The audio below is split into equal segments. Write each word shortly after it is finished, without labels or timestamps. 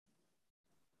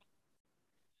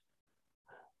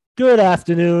Good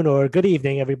afternoon or good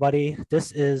evening, everybody.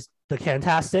 This is the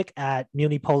Fantastic at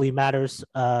Muni Poly Matters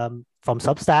from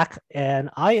Substack, and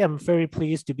I am very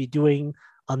pleased to be doing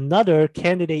another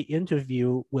candidate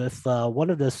interview with one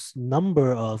of this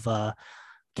number of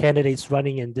candidates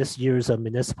running in this year's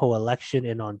municipal election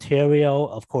in Ontario.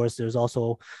 Of course, there's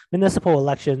also municipal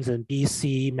elections in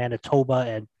BC, Manitoba,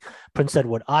 and Prince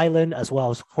Edward Island, as well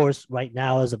as, of course, right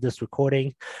now, as of this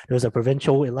recording, there's a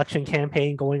provincial election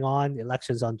campaign going on,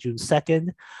 elections on June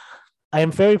 2nd. I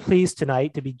am very pleased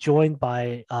tonight to be joined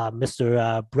by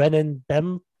Mr. Brennan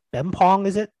Bempong,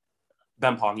 is it?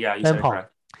 Bempong, yeah, you said it Bempong.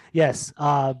 correct. Yes,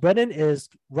 Brennan is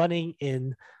running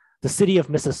in the city of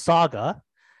Mississauga,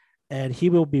 and he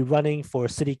will be running for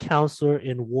city councilor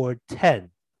in Ward 10.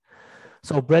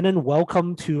 So, Brennan,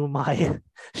 welcome to my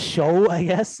show, I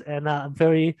guess. And I'm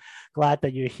very glad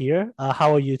that you're here.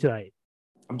 How are you tonight?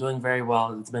 I'm doing very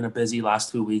well. It's been a busy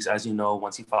last 2 weeks. As you know,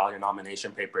 once you file your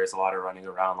nomination paper, it's a lot of running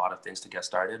around, a lot of things to get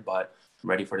started, but I'm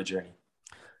ready for the journey.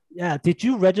 Yeah. Did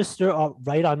you register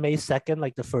right on May 2nd,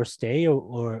 like the first day,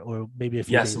 or maybe a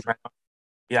few Yes, days?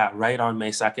 right on May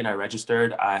 2nd, I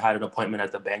registered. I had an appointment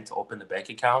at the bank to open the bank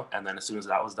account. And then as soon as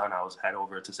that was done, I was head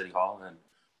over to City Hall and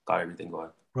got everything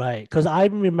going. Right, because I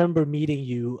remember meeting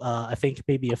you, I think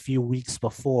maybe a few weeks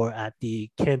before at the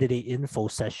candidate info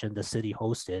session the city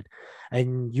hosted,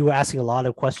 and you were asking a lot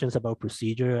of questions about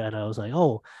procedure, and I was like,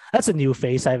 "Oh, that's a new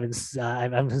face I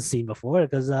haven't seen before."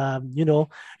 Because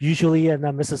usually in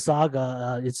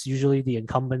Mississauga, it's usually the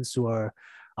incumbents who are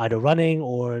either running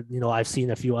or I've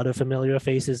seen a few other familiar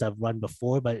faces I've run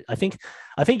before, but I think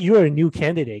you're a new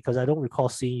candidate because I don't recall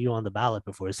seeing you on the ballot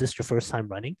before. Is this your first time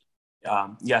running?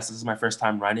 Yes, this is my first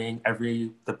time running.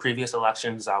 The previous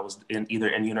elections, I was either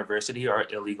in university or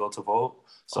illegal to vote.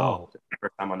 So Oh.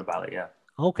 first time on the ballot, yeah.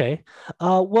 Okay.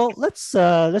 Well, let's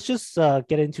just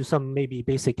get into some maybe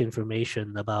basic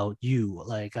information about you.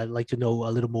 Like, I'd like to know a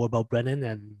little more about Brennan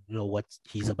and what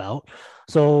he's about.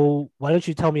 So, why don't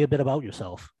you tell me a bit about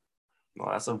yourself? Well,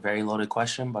 that's a very loaded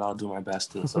question, but I'll do my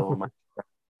best to. So my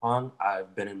Hong.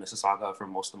 I've been in Mississauga for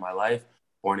most of my life,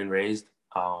 born and raised.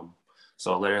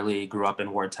 So literally grew up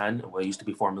in Ward 10, what used to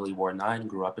be formerly Ward 9.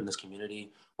 Grew up in this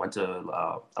community. Went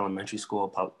to elementary school,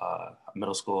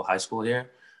 middle school, high school here.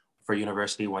 For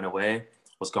university, went away.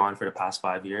 Was gone for the past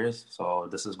 5 years. So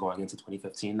this is going into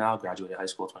 2015 now. Graduated high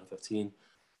school 2015.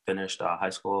 Finished high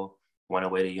school. Went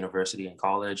away to university and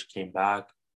college. Came back.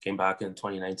 Came back in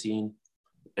 2019.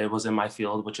 It was in my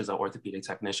field, which is an orthopedic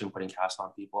technician putting casts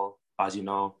on people. As you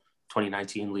know,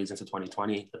 2019 leads into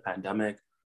 2020, the pandemic.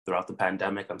 Throughout the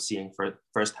pandemic, I'm seeing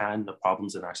firsthand the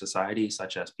problems in our society,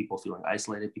 such as people feeling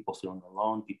isolated, people feeling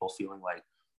alone, people feeling like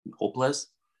hopeless.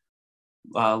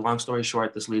 Long story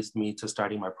short, this leads me to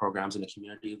starting my programs in the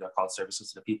community. They're called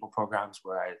Services to the People programs,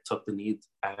 where I took the needs,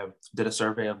 I did a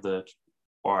survey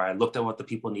or I looked at what the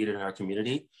people needed in our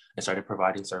community and started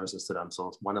providing services to them.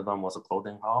 So one of them was a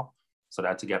clothing haul. So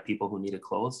that to get people who needed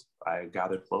clothes, I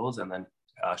gathered clothes and then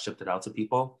shipped it out to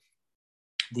people.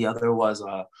 The other was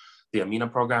the Amina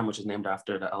program, which is named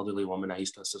after the elderly woman I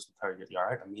used to assist with her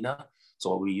yard, Amina. So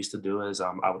what we used to do is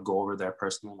I would go over there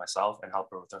personally myself and help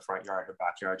her with her front yard, her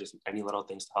backyard, just any little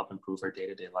things to help improve her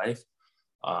day-to-day life.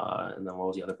 And then what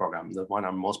was the other program? The one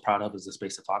I'm most proud of is the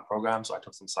Space to Talk program. So I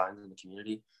took some signs in the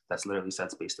community that's literally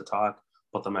said Space to Talk,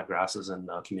 put them at grasses and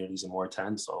communities in Ward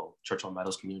 10. So Churchill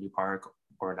Meadows Community Park,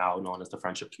 or now known as the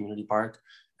Friendship Community Park,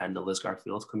 and the Lisgar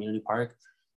Fields Community Park.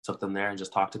 Took them there and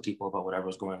just talked to people about whatever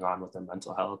was going on with their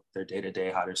mental health, their day-to-day,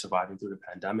 how they're surviving through the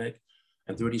pandemic.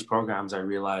 And through these programs, I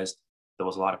realized there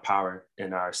was a lot of power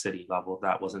in our city level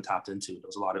that wasn't tapped into. There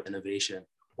was a lot of innovation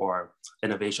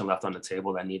left on the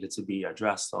table that needed to be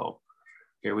addressed. So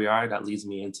here we are. That leads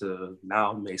me into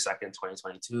now, May 2nd,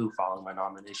 2022, following my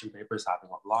nomination papers,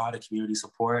 having a lot of community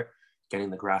support,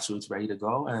 getting the grassroots ready to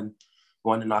go, and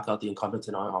going to knock out the incumbent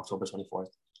on October 24th.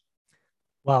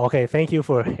 Wow. Okay. Thank you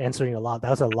for answering a lot.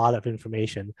 That was a lot of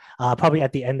information. Probably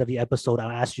at the end of the episode, I'll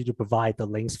ask you to provide the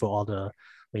links for all the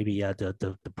maybe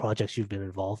the projects you've been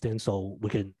involved in, so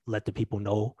we can let the people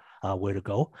know where to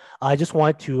go. I just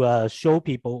want to show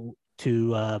people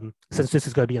to since this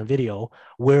is going to be on video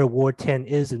where Ward 10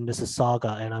 is in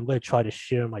Mississauga, and I'm going to try to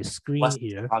share my screen West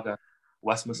here. Mississauga,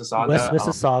 West West Mississauga,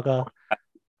 Mississauga.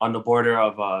 on the border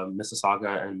of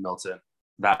Mississauga and Milton.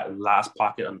 That last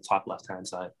pocket on the top left-hand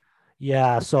side.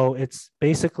 Yeah, so it's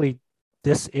basically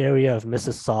this area of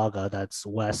Mississauga that's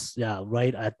west, yeah,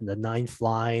 right at the ninth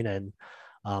line and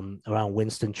around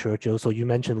Winston Churchill. So you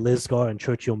mentioned Lisgar and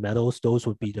Churchill Meadows. Those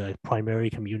would be the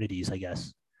primary communities, I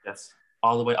guess. Yes,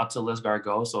 all the way up to Lisgar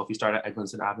Go. So if you start at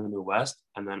Eglinton Avenue West,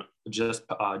 and then just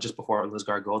before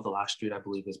Lisgar Go, the last street I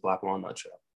believe is Black Walnut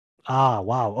Trail. Ah,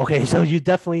 wow. Okay, so you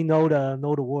definitely know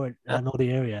the ward, Yeah, know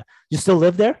the area. You still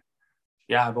live there?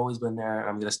 yeah, I've always been there.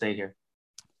 I'm gonna stay here.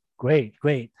 Great,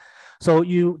 great. So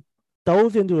you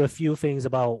dove into a few things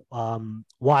about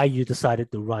why you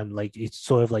decided to run. Like it's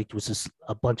sort of like it was just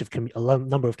a bunch of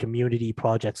number of community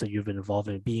projects that you've been involved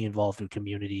in, being involved in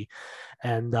community,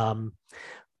 and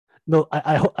no,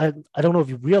 I don't know if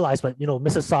you realize, but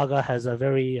Mississauga has a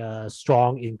very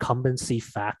strong incumbency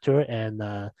factor,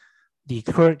 and the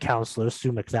current councillor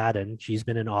Sue McFadden, she's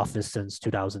been in office since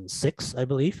 2006, I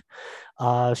believe.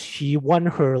 She won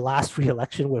her last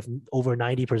re-election with over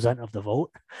 90% of the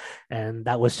vote, and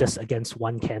that was just against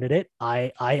one candidate.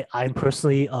 I'm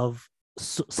personally of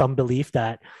some belief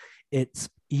that it's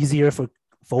easier for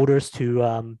voters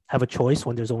to have a choice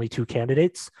when there's only two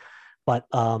candidates. But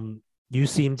you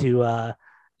seem to, I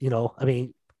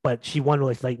mean, but she won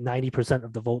with like 90%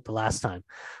 of the vote the last time.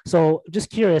 So just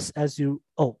curious as you,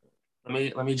 oh,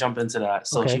 Let me jump into that.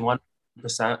 So she okay. won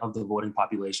percent of the voting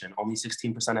population. Only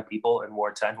 16% of people in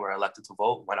Ward 10 who are elected to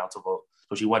vote went out to vote.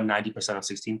 So she won 90% of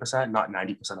 16%, not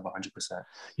 90% of 100%.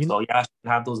 You So yeah, she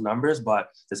have those numbers, but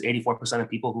there's 84% of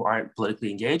people who aren't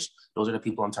politically engaged. Those are the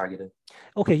people I'm targeting.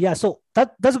 Okay, yeah. So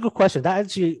that's a good question. That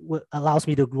actually allows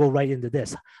me to go right into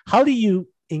this. How do you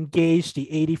engage the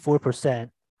 84%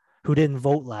 who didn't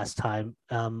vote last time,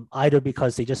 either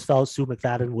because they just felt Sue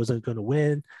McFadden wasn't going to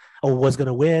win, or was going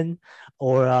to win,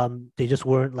 or they just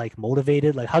weren't like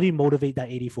motivated? Like, how do you motivate that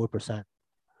 84%?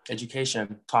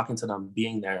 Education, talking to them,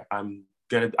 being there.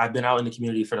 I've been out in the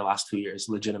community for the last 2 years,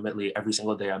 legitimately every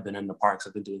single day. I've been in the parks.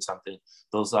 I've been doing something.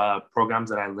 Those programs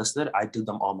that I listed, I did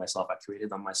them all myself. I created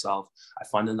them myself. I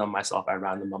funded them myself. I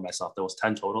ran them by myself. There was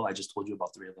 10 total. I just told you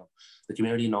about three of them. The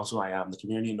community knows who I am. The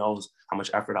community knows how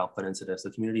much effort I'll put into this.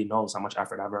 The community knows how much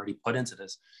effort I've already put into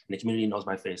this. And the community knows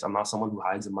my face. I'm not someone who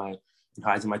hides in my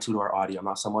two-door audio. I'm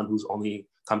not someone who's only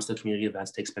comes to community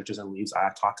events, takes pictures, and leaves. I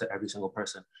talk to every single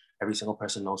person. Every single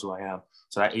person knows who I am.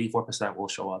 So that 84% will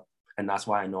show up. And that's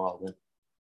why I know I'll win.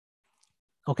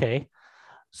 Okay.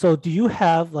 So do you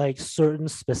have like certain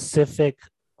specific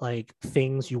like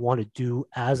things you want to do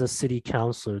as a city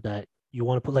councilor that you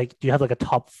want to put, like do you have like a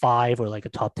top 5 or like a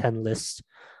top 10 list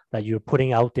that you're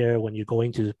putting out there when you're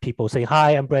going to people saying,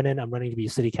 "Hi, I'm Brennan, I'm running to be a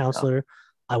city Yeah. councilor.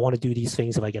 I want to do these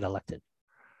things if I get elected."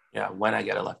 Yeah, when I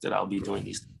get elected, I'll be doing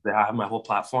these. I have my whole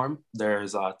platform.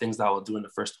 There's things that I'll do in the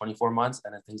first 24 months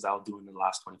and then things that I'll do in the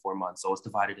last 24 months. So it's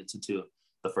divided into two,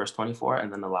 the first 24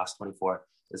 and then the last 24.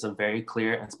 It's a very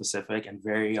clear and specific and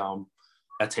very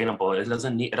attainable. It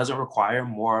doesn't require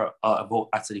more a vote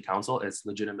at city council. It's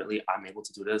legitimately, I'm able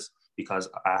to do this because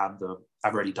I've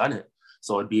already done it.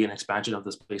 So it'd be an expansion of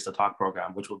the Space to Talk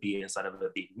program, which will be, instead of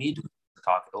it being me doing the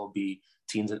talk, it will be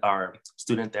teams our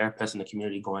student therapists in the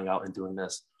community going out and doing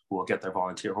this, who will get their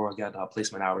volunteer, who will get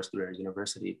placement hours through their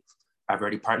university. I've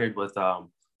already partnered with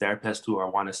therapists who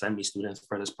want to send me students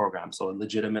for this program. So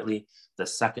legitimately, the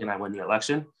second I win the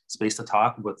election, Space to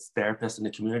Talk with therapists in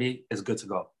the community is good to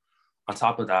go. On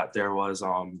top of that, there was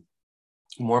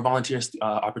more volunteer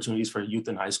opportunities for youth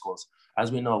in high schools.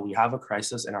 As we know, we have a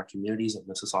crisis in our communities in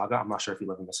Mississauga. I'm not sure if you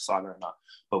live in Mississauga or not,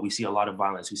 but we see a lot of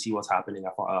violence. We see what's happening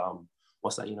at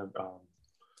what's that,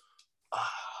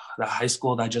 the high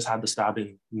school that just had the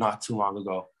stabbing not too long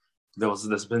ago.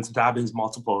 There's been stabbings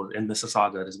multiple in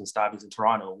Mississauga. There's been stabbings in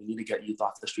Toronto. We need to get youth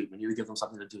off the street. We need to give them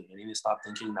something to do. You need to stop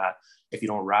thinking that if you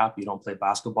don't rap, you don't play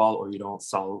basketball, or you don't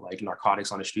sell like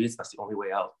narcotics on the streets, that's the only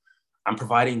way out. I'm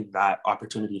providing that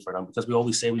opportunity for them, because we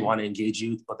always say we want to engage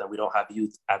youth, but then we don't have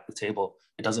youth at the table.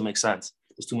 It doesn't make sense.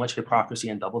 There's too much hypocrisy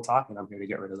and double talk, and I'm here to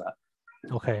get rid of that.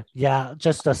 Okay. Yeah.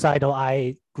 Just a side note,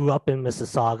 I grew up in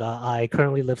Mississauga. I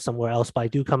currently live somewhere else, but I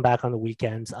do come back on the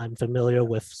weekends. I'm familiar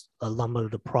with a number of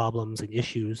the problems and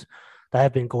issues that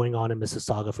have been going on in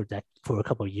Mississauga for a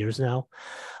couple of years now.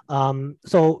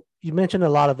 So you mentioned a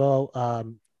lot about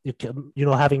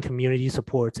having community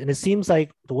supports, and it seems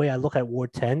like the way I look at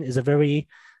Ward 10 is a very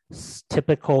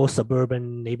typical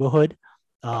suburban neighborhood.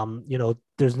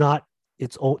 There's not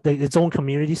its own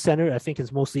community center. I think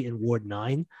it's mostly in Ward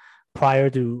 9. Prior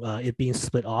to it being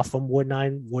split off from Ward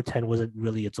 9, Ward 10 wasn't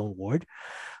really its own ward.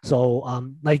 So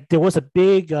like there's a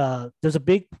big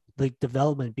like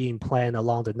development being planned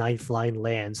along the Ninth Line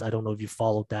lands. I don't know if you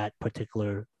followed that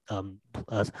particular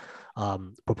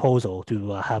proposal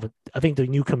to have it. I think the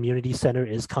new community center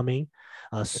is coming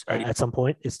at some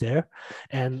point. It's there,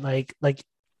 and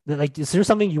is there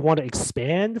something you want to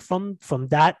expand from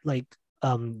that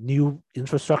new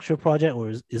infrastructure project,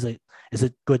 or is it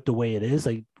good the way it is?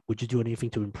 Like, would you do anything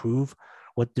to improve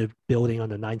what they're building on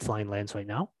the Ninth Line lands right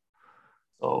now?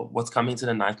 So what's coming to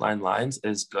the Ninth Line lines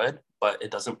is good, but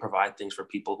it doesn't provide things for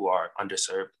people who are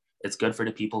underserved. It's good for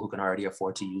the people who can already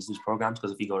afford to use these programs,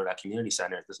 because if you go to that community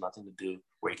center, there's nothing to do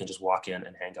where you can just walk in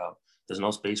and hang out. There's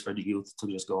no space for the youth to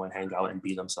just go and hang out and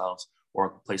be themselves, or a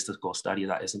place to go study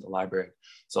that isn't the library.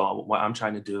 So what I'm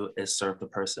trying to do is serve the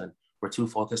person. We're too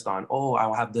focused on, oh,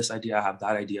 I have this idea, I have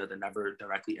that idea, that never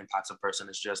directly impacts a person.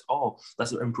 It's just, oh,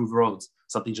 let's improve roads,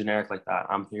 something generic like that.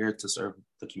 I'm here to serve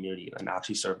the community and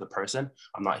actually serve the person.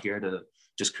 I'm not here to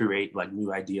just create like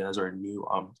new ideas or new,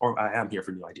 or I am here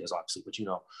for new ideas, obviously, but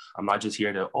I'm not just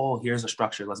here to, oh, here's a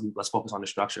structure, let's focus on the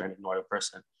structure and ignore the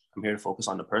person. I'm here to focus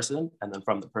on the person, and then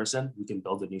from the person, we can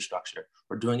build a new structure.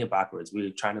 We're doing it backwards.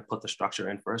 We're trying to put the structure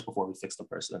in first before we fix the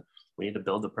person. We need to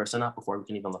build the person up before we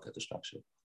can even look at the structure.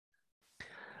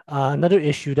 Another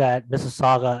issue that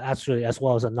Mississauga, actually, as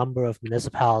well as a number of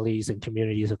municipalities and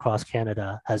communities across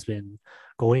Canada, has been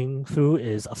going through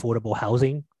is affordable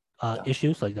housing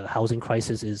issues. Like the housing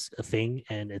crisis is a thing,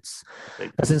 and it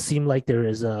doesn't seem like there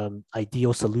is an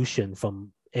ideal solution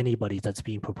from anybody that's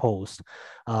being proposed.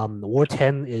 Ward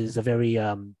 10 is a very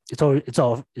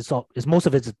most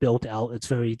of it's built out. It's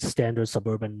very standard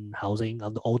suburban housing.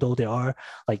 Although there are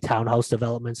like townhouse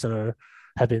developments that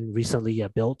have been recently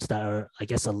built that are, I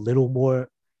guess, a little more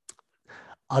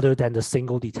other than the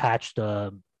single detached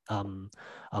a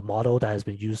model that has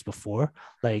been used before.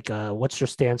 Like, what's your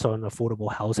stance on affordable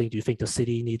housing? Do you think the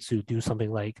city needs to do something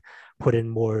like put in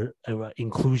more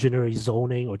inclusionary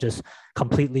zoning, or just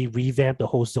completely revamp the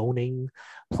whole zoning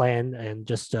plan and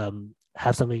just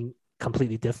have something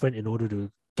completely different in order to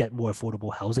get more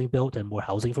affordable housing built and more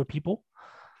housing for people?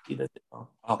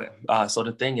 Okay. So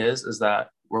the thing is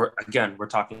that we're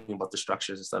talking about the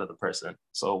structures instead of the person.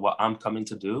 So what I'm coming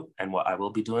to do, and what I will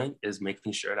be doing, is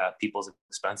making sure that people's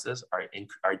expenses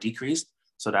are decreased,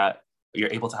 so that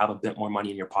you're able to have a bit more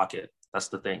money in your pocket. That's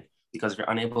the thing. Because if you're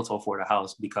unable to afford a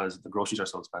house because the groceries are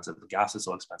so expensive, the gas is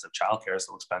so expensive, childcare is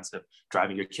so expensive,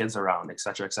 driving your kids around, et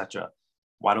cetera,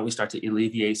 why don't we start to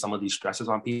alleviate some of these stresses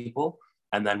on people?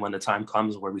 And then when the time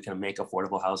comes where we can make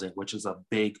affordable housing, which is a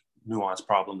big nuanced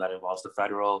problem that involves the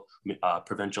federal,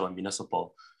 provincial, and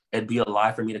municipal, it'd be a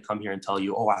lie for me to come here and tell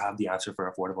you, oh, I have the answer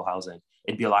for affordable housing.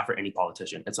 It'd be a lie for any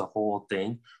politician. It's a whole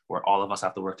thing where all of us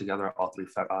have to work together, all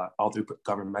three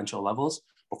governmental levels,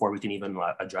 before we can even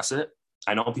address it.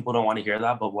 I know people don't want to hear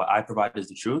that, but what I provide is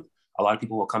the truth. A lot of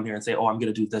people will come here and say, oh, I'm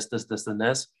going to do this, and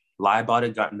this, lie about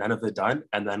it, got none of it done,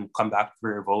 and then come back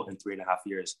for your vote in 3.5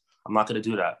 years. I'm not going to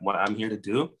do that. What I'm here to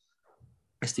do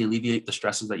is to alleviate the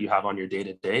stresses that you have on your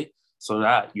day-to-day, so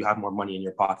that you have more money in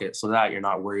your pocket, so that you're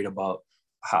not worried about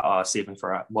saving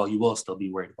for, well, you will still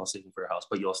be worried about saving for your house,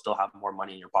 but you'll still have more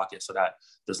money in your pocket, so that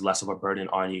there's less of a burden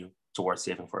on you towards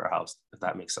saving for a house, if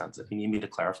that makes sense. If you need me to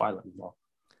clarify, let me know.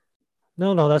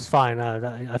 No, that's fine.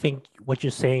 I think what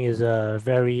you're saying is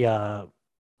very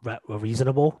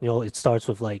reasonable. It starts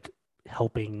with like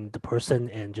helping the person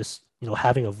and just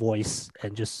having a voice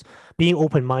and just being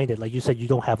open-minded. Like you said, you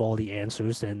don't have all the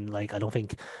answers, and like I don't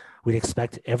think we'd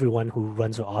expect everyone who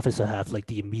runs our office to have like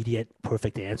the immediate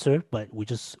perfect answer, but we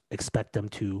just expect them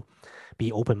to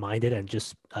be open-minded and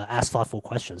just ask thoughtful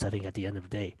questions, I think, at the end of the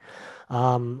day.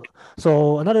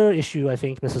 So another issue I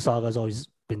think Mississauga has always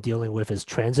been dealing with is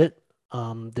transit.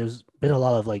 There's been a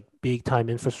lot of like big time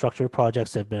infrastructure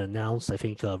projects that have been announced. I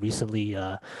think recently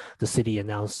the city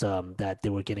announced that they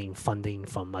were getting funding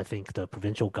from, I think, the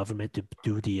provincial government to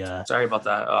do the. Sorry about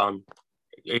that.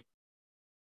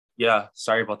 Yeah,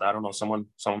 sorry about that. I don't know. Someone.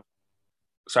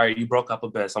 Sorry, you broke up a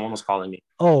bit. Someone was calling me.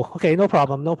 Oh, okay, no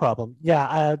problem, no problem.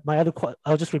 Yeah,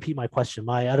 I'll just repeat my question.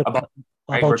 My other about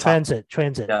transit.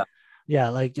 Yeah. Yeah,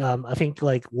 like I think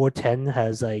like Ward 10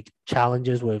 has like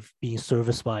challenges with being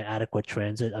serviced by adequate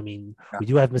transit. I mean, Yeah. we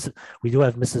do have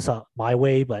Mississauga My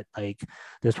Way, but like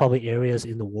there's probably areas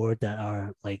in the ward that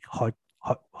are like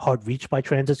hard reached by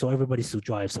transit, so everybody still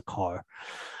drives a car.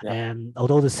 Yeah. And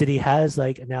although the city has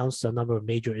like announced a number of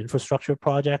major infrastructure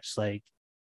projects, like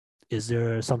is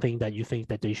there something that you think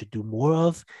that they should do more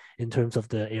of in terms of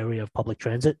the area of public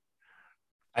transit?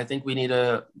 I think we need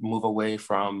to move away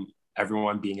from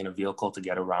everyone being in a vehicle to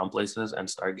get around places and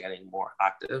start getting more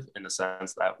active, in the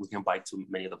sense that we can bike to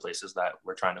many of the places that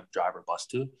we're trying to drive or bus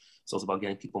to. So it's about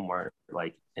getting people more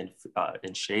like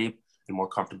in shape and more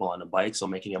comfortable on the bike. So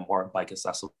making it more bike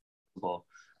accessible.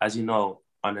 As you know,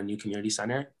 on a new community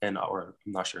center, or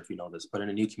I'm not sure if you know this, but in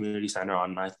a new community center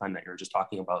on 9th Line that you're just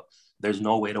talking about, there's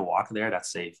no way to walk there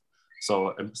that's safe.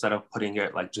 So instead of putting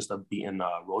it like just a beaten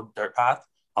road dirt path,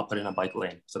 I'll put in a bike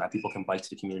lane so that people can bike to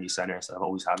the community center instead of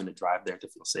always having to drive there to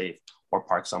feel safe, or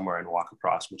park somewhere and walk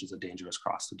across, which is a dangerous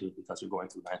cross to do because you're going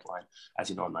through 9th Line. As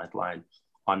you know, 9th Line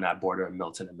on that border of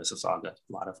Milton and Mississauga, a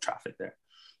lot of traffic there.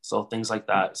 So things like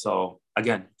that. So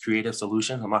again, creative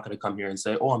solutions. I'm not going to come here and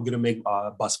say, oh, I'm going to make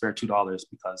bus fare $2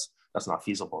 because that's not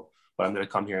feasible. But I'm going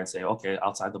to come here and say, okay,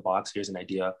 outside the box, here's an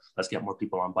idea. Let's get more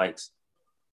people on bikes.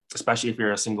 Especially if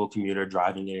you're a single commuter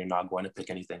driving and you're not going to pick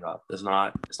anything up. It's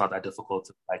not that difficult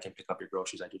to I can pick up your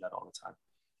groceries. I do that all the time.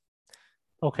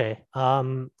 Okay.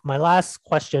 My last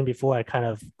question before I kind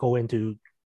of go into a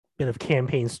bit of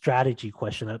campaign strategy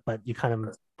question, but you kind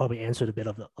of probably answered a bit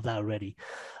of that already.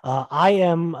 I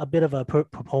am a bit of a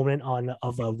proponent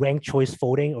of a ranked choice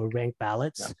voting or ranked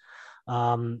ballots.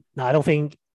 Yeah. Now, I don't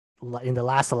think in the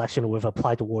last election we've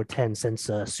applied to Ward 10 since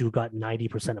Sue got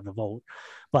 90% of the vote,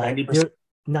 but 90%.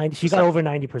 She got over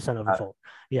 90% of the vote.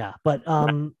 Yeah, but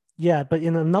but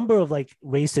in a number of like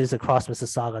races across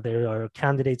Mississauga, there are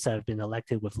candidates that have been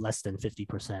elected with less than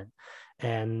 50%,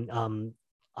 and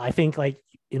I think like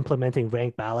implementing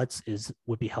ranked ballots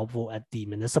would be helpful at the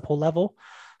municipal level.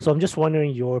 So I'm just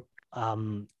wondering your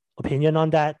opinion on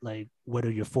that, like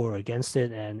whether you're for or against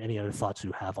it, and any other thoughts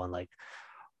you have on like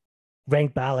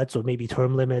ranked ballots or maybe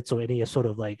term limits or any sort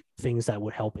of like things that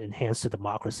would help enhance the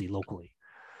democracy locally.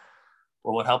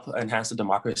 What would help enhance the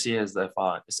democracy is if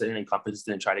certain incumbents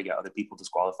didn't try to get other people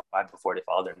disqualified before they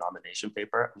file their nomination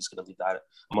paper. I'm just gonna leave that.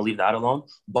 I'm gonna leave that alone.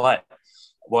 But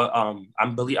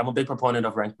I'm a big proponent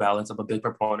of ranked ballots. I'm a big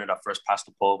proponent of first past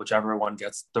the poll. Whichever one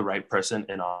gets the right person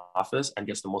in office and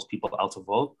gets the most people out to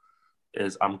vote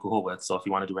is I'm cool with. So if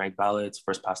you want to do ranked ballots,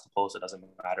 first past the polls, it doesn't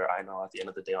matter. I know at the end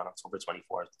of the day on October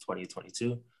 24th,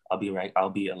 2022, I'll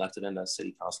be elected in as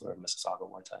city councilor of Mississauga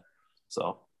Ward 10.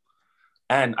 So.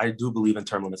 And I do believe in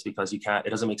term limits because it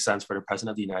doesn't make sense for the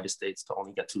president of the United States to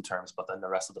only get 2 terms, but then the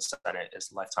rest of the Senate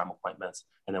is lifetime appointments.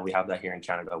 And then we have that here in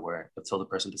Canada where until the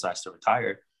person decides to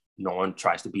retire, no one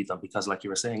tries to beat them because like you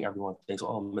were saying, everyone thinks,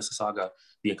 oh, Mississauga,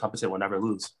 the incompetent will never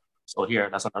lose. So here,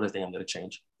 that's another thing I'm going to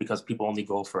change because people only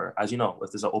go for, as you know,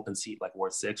 if there's an open seat like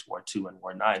Ward 6, Ward 2, and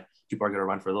Ward 9, people are going to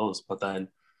run for those. But then,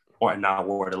 or now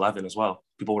Ward 11 as well,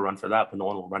 people will run for that, but no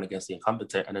one will run against the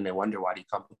incompetent. And then they wonder why the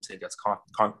incompetent gets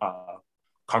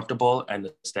comfortable and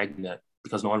stagnant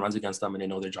because no one runs against them and they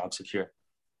know their job's secure.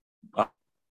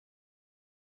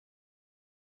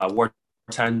 Ward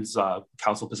 10's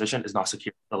council position is not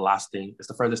secure. It's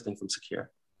the furthest thing from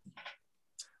secure.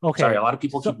 Okay. Sorry, a lot of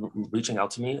people keep reaching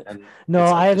out to me, and no,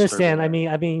 I understand. I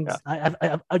mean,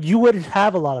 yeah. You would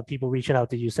have a lot of people reaching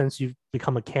out to you since you've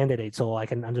become a candidate, so I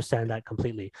can understand that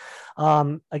completely.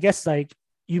 I guess like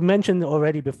you mentioned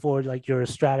already before, like your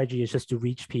strategy is just to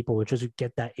reach people, just to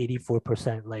get that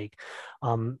 84%. Like,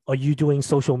 are you doing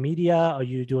social media? Are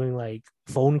you doing like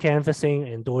phone canvassing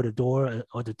and door to door,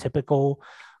 or the typical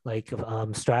like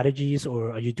strategies,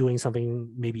 or are you doing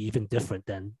something maybe even different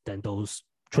than those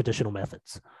traditional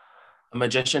methods? A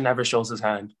magician never shows his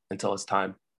hand until it's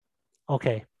time.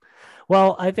 Okay.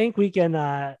 Well, I think we can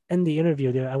end the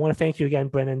interview there. I want to thank you again,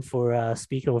 Brennan, for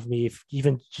speaking with me,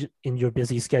 even in your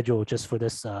busy schedule, just for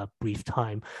this brief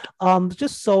time.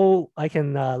 Just so I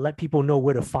can let people know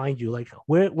where to find you, like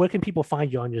where can people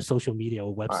find you on your social media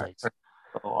or websites? Right.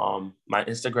 So, my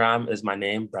Instagram is my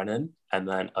name, Brennan, and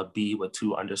then a B with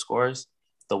 2 underscores.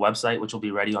 The website, which will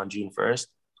be ready on June 1st,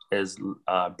 is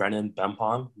Brennan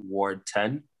Bempong Ward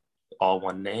 10, all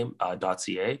one name,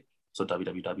 .ca. So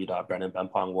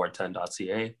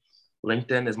www.brennanbempongward10.ca.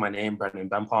 LinkedIn is my name, Brennan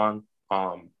Bempong.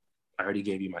 I already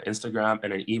gave you my Instagram,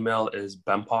 and an email is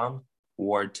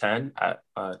bempongward10 at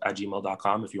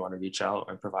gmail.com if you want to reach out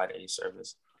and provide any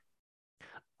service.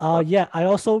 Yeah, I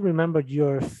also remembered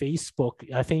your Facebook.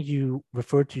 I think you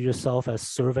referred to yourself as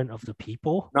servant of the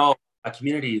people. No,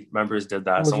 community members did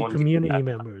that. Community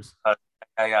members.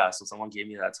 Yeah. So someone gave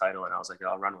me that title, and I was like,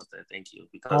 I'll run with it. Thank you.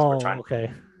 Because we're trying.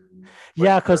 Okay.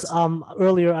 Yeah, because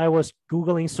earlier I was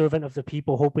Googling servant of the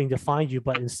people, hoping to find you,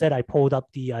 but instead I pulled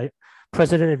up the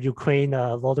president of Ukraine,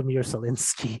 Volodymyr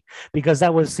Zelensky, because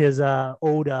that was his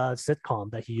old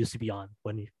sitcom that he used to be on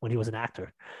when he was an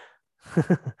actor.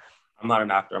 I'm not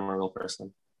an actor. I'm a real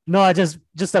person. No,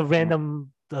 just a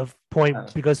random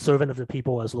point because servant of the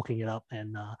people. I was looking it up,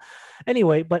 and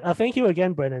anyway, but thank you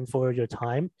again, Brennan, for your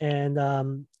time. And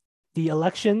the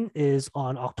election is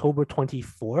on October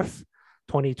 24th,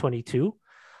 2022.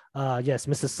 Yes,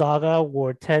 Mississauga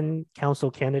Ward 10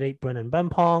 council candidate Brennan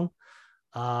Bempong.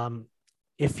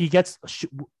 If he gets he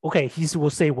will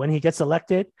say when he gets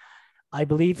elected, I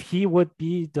believe he would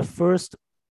be the first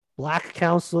black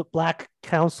counselor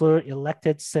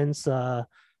elected since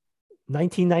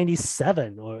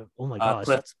 1997, or oh my gosh,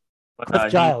 Cliff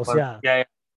Giles. Yeah,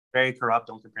 very corrupt.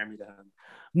 Don't compare me to him.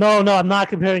 No, I'm not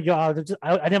comparing you. I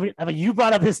never. You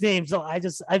brought up his name, so I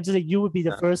just you would be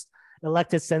the first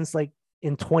elected since like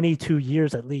in 22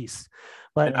 years at least.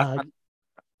 But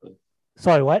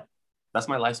Sorry, what? That's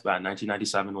my lifespan.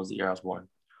 1997 was the year I was born.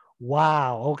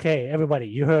 Wow. Okay, everybody,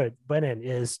 you heard Brennan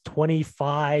is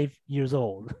 25 years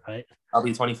old, right? I'll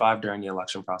be 25 during the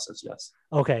election process. Yes.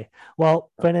 Okay.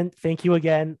 Well, Brennan, thank you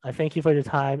again. I thank you for your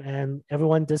time. And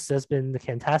everyone, this has been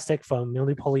fantastic from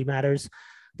Millie Poly Matters.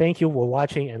 Thank you for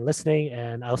watching and listening,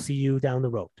 and I'll see you down the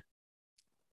road.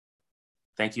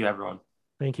 Thank you, everyone.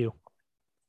 Thank you.